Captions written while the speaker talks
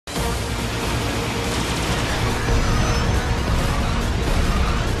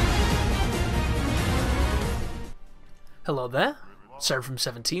Hello there, Sarah from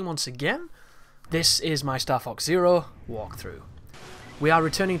 17 once again. This is my Star Fox Zero walkthrough. We are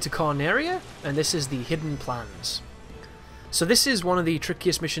returning to Corneria, and this is the Hidden Plans. So this is one of the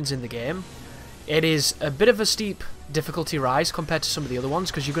trickiest missions in the game. It is a bit of a steep difficulty rise compared to some of the other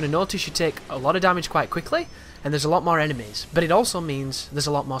ones, because you're going to notice you take a lot of damage quite quickly, and there's a lot more enemies. But it also means there's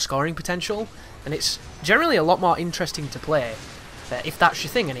a lot more scoring potential, and it's generally a lot more interesting to play, if that's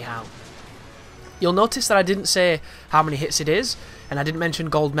your thing anyhow. You'll notice that I didn't say how many hits it is, and I didn't mention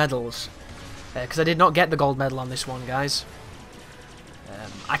gold medals, because I did not get the gold medal on this one, guys.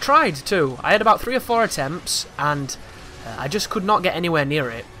 I tried too. I had about 3 or 4 attempts, and I just could not get anywhere near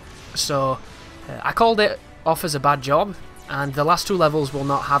it. So I called it off as a bad job, and the last 2 levels will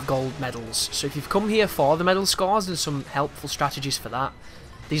not have gold medals. So if you've come here for the medal scores and some helpful strategies for that,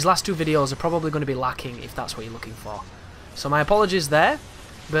 these last 2 videos are probably going to be lacking if that's what you're looking for. So my apologies there,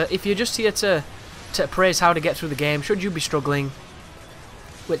 but if you're just here to praise how to get through the game, should you be struggling,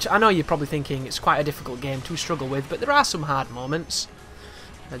 which I know you're probably thinking it's quite a difficult game to struggle with, but there are some hard moments.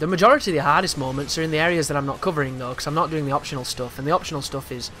 The majority of the hardest moments are in the areas that I'm not covering though, because I'm not doing the optional stuff, and the optional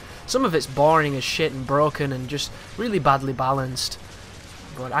stuff is, some of it's boring as shit and broken and just really badly balanced.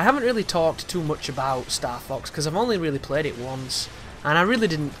 But I haven't really talked too much about Star Fox, because I've only really played it once, and I really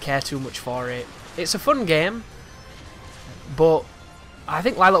didn't care too much for it. It's a fun game, but I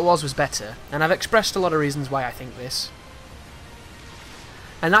think Lilac Wars was better, and I've expressed a lot of reasons why I think this.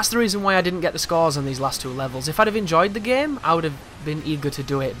 And that's the reason why I didn't get the scores on these last 2 levels. If I'd have enjoyed the game, I would have been eager to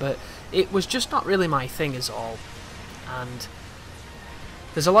do it, but it was just not really my thing is all. And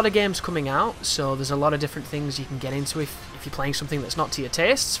there's a lot of games coming out, so there's a lot of different things you can get into if you're playing something that's not to your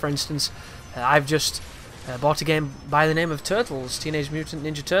tastes. For instance, I've just bought a game by the name of Turtles, Teenage Mutant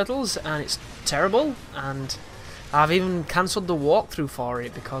Ninja Turtles, and it's terrible, and I've even cancelled the walkthrough for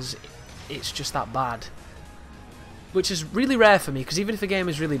it because it's just that bad. Which is really rare for me, because even if a game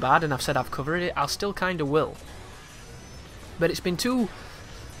is really bad and I've said I've covered it, I'll still kind of will. But it's been 2,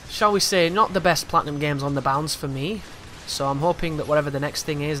 shall we say, not the best Platinum games on the bounce for me, so I'm hoping that whatever the next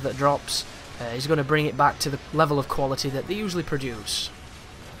thing is that drops is going to bring it back to the level of quality that they usually produce.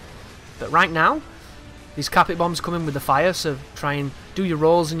 But right now, these carpet bombs come in with the fire, so try and do your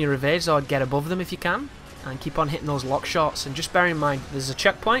rolls and your evades, or get above them if you can, and keep on hitting those lock shots. And just bear in mind, there's a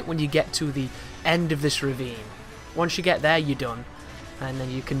checkpoint when you get to the end of this ravine. Once you get there, you're done, and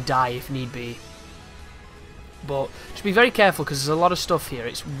then you can die if need be. But just be very careful, because there's a lot of stuff here.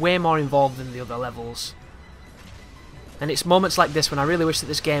 It's way more involved than the other levels. And it's moments like this when I really wish that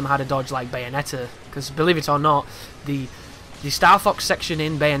this game had a dodge like Bayonetta, because believe it or not, the Star Fox section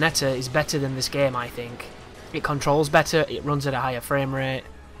in Bayonetta is better than this game, I think. It controls better, it runs at a higher frame rate,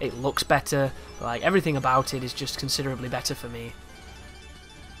 it looks better, like everything about it is just considerably better for me.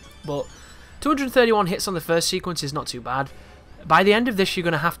 But 231 hits on the first sequence is not too bad. By the end of this, you're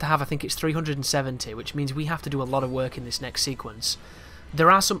going to have, I think it's 370, which means we have to do a lot of work in this next sequence.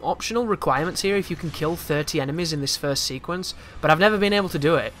 There are some optional requirements here if you can kill 30 enemies in this first sequence, but I've never been able to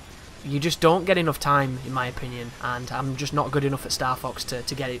do it. You just don't get enough time, in my opinion, and I'm just not good enough at Star Fox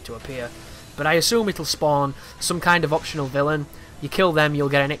to get it to appear. But I assume it'll spawn some kind of optional villain. You kill them, you'll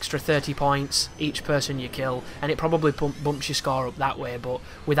get an extra 30 points, each person you kill, and it probably bumps your score up that way, but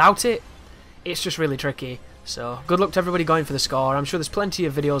without it, it's just really tricky. So good luck to everybody going for the score. I'm sure there's plenty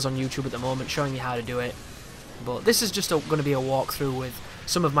of videos on YouTube at the moment showing you how to do it, but this is just going to be a walkthrough with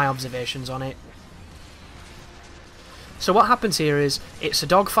some of my observations on it. So what happens here is, it's a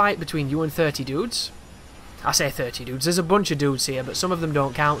dogfight between you and 30 dudes. I say 30 dudes, there's a bunch of dudes here, but some of them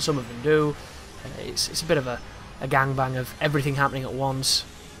don't count, some of them do. It's a bit of a gangbang of everything happening at once.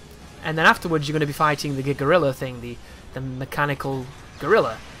 And then afterwards you're going to be fighting the gorilla thing, the mechanical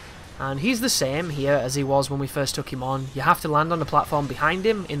gorilla. And he's the same here as he was when we first took him on. You have to land on the platform behind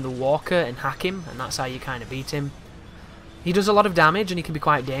him in the walker and hack him, and that's how you kind of beat him. He does a lot of damage and he can be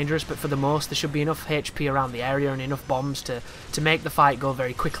quite dangerous, but for the most there should be enough HP around the area and enough bombs to make the fight go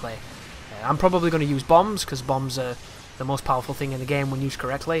very quickly. I'm probably going to use bombs, because bombs are the most powerful thing in the game when used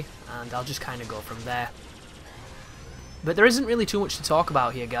correctly, and I'll just kind of go from there. But there isn't really too much to talk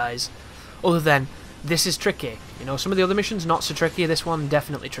about here, guys, other than this is tricky. You know, some of the other missions not so tricky, this one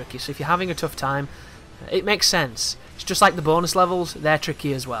definitely tricky. So if you're having a tough time, it makes sense. It's just like the bonus levels, they're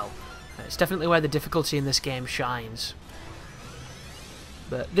tricky as well. It's definitely where the difficulty in this game shines.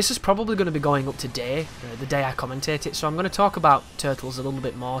 But this is probably going to be going up today, the day I commentate it, so I'm going to talk about Turtles a little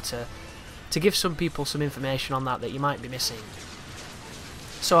bit more to give some people some information on that you might be missing.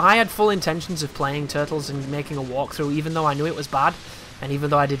 So I had full intentions of playing Turtles and making a walkthrough, even though I knew it was bad, and even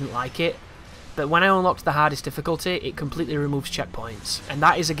though I didn't like it. But when I unlocked the hardest difficulty, it completely removes checkpoints. And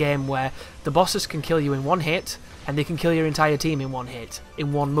that is a game where the bosses can kill you in one hit, and they can kill your entire team in one hit,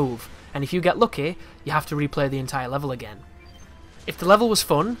 in one move. And if you get lucky, you have to replay the entire level again. If the level was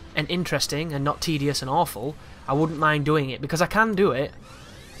fun and interesting and not tedious and awful, I wouldn't mind doing it, because I can do it,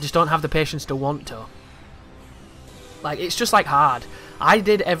 I just don't have the patience to want to. Like, it's just like hard. I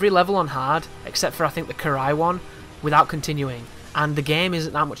did every level on hard, except for I think the Karai one, without continuing. And the game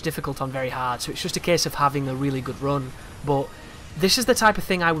isn't that much difficult on very hard, so it's just a case of having a really good run. But this is the type of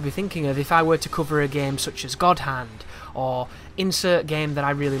thing I would be thinking of if I were to cover a game such as God Hand, or insert game that I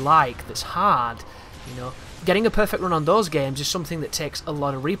really like that's hard. You know, getting a perfect run on those games is something that takes a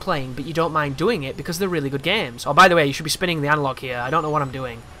lot of replaying, but you don't mind doing it because they're really good games. Oh, by the way, you should be spinning the analog here. I don't know what I'm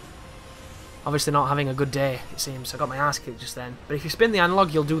doing. Obviously not having a good day, it seems. I got my ass kicked just then. But if you spin the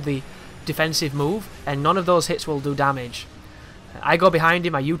analog, you'll do the defensive move, and none of those hits will do damage. I go behind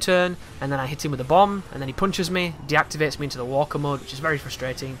him, I U-turn, and then I hit him with a bomb, and then he punches me, deactivates me into the walker mode, which is very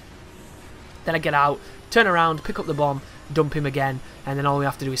frustrating. Then I get out, turn around, pick up the bomb, dump him again, and then all we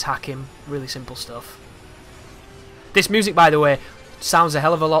have to do is hack him. Really simple stuff. This music, by the way, sounds a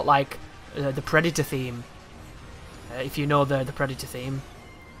hell of a lot like the Predator theme. If you know the Predator theme.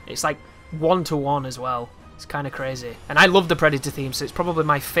 It's like 1-to-1 as well. It's kind of crazy. And I love the Predator theme, so it's probably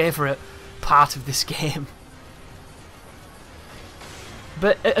my favourite part of this game.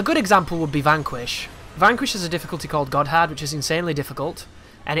 But a good example would be Vanquish. Vanquish has a difficulty called God Hand, which is insanely difficult,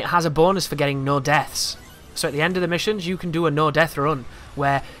 and it has a bonus for getting no deaths. So at the end of the missions, you can do a no-death run,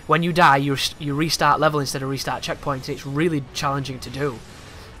 where when you die, you restart level instead of restart checkpoint, and it's really challenging to do.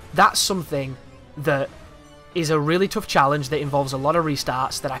 That's something that is a really tough challenge that involves a lot of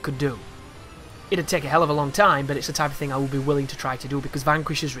restarts that I could do. It'd take a hell of a long time, but it's the type of thing I would be willing to try to do, because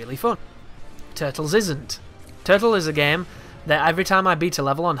Vanquish is really fun. Turtles isn't. Turtle is a game that every time I beat a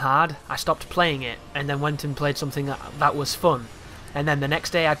level on hard, I stopped playing it, and then went and played something that was fun. And then the next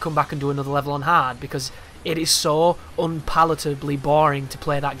day I'd come back and do another level on hard, because it is so unpalatably boring to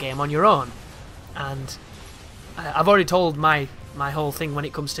play that game on your own. And I've already told my whole thing when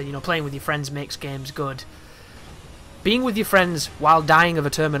it comes to, you know, playing with your friends makes games good. Being with your friends while dying of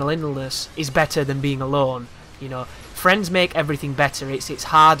a terminal illness is better than being alone. You know, friends make everything better. It's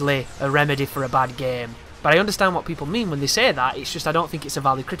hardly a remedy for a bad game. But I understand what people mean when they say that. It's just I don't think it's a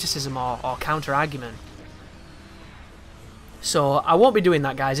valid criticism or counter-argument. So I won't be doing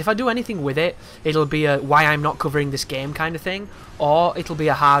that, guys. If I do anything with it, it'll be a why I'm not covering this game kind of thing, or it'll be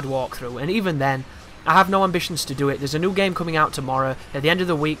a hard walkthrough. And even then, I have no ambitions to do it. There's a new game coming out tomorrow. At the end of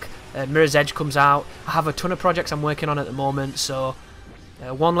the week, Mirror's Edge comes out. I have a ton of projects I'm working on at the moment, so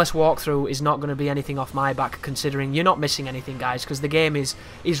one less walkthrough is not going to be anything off my back, considering you're not missing anything, guys, because the game is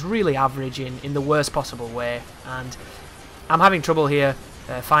really average in the worst possible way. And I'm having trouble here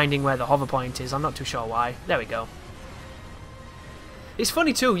finding where the hover point is. I'm not too sure why. There we go. It's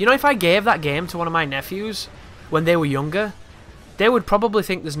funny too, you know, if I gave that game to one of my nephews when they were younger, they would probably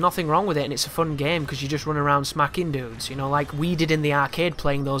think there's nothing wrong with it and it's a fun game because you just run around smacking dudes, you know, like we did in the arcade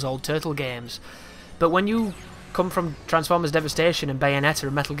playing those old Turtle games. But when you come from Transformers Devastation and Bayonetta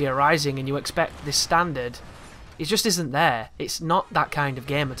and Metal Gear Rising and you expect this standard, it just isn't there. It's not that kind of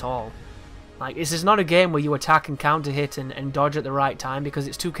game at all. Like, this is not a game where you attack and counter hit and dodge at the right time because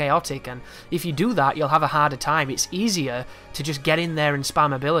it's too chaotic, and if you do that, you'll have a harder time. It's easier to just get in there and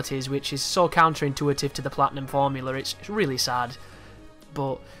spam abilities, which is so counterintuitive to the Platinum formula. It's really sad.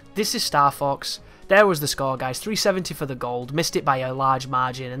 But this is Star Fox. There was the score, guys. 370 for the gold. Missed it by a large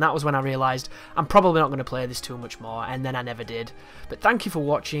margin, and that was when I realised I'm probably not going to play this too much more, and then I never did. But thank you for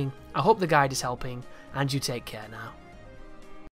watching. I hope the guide is helping, and you take care now.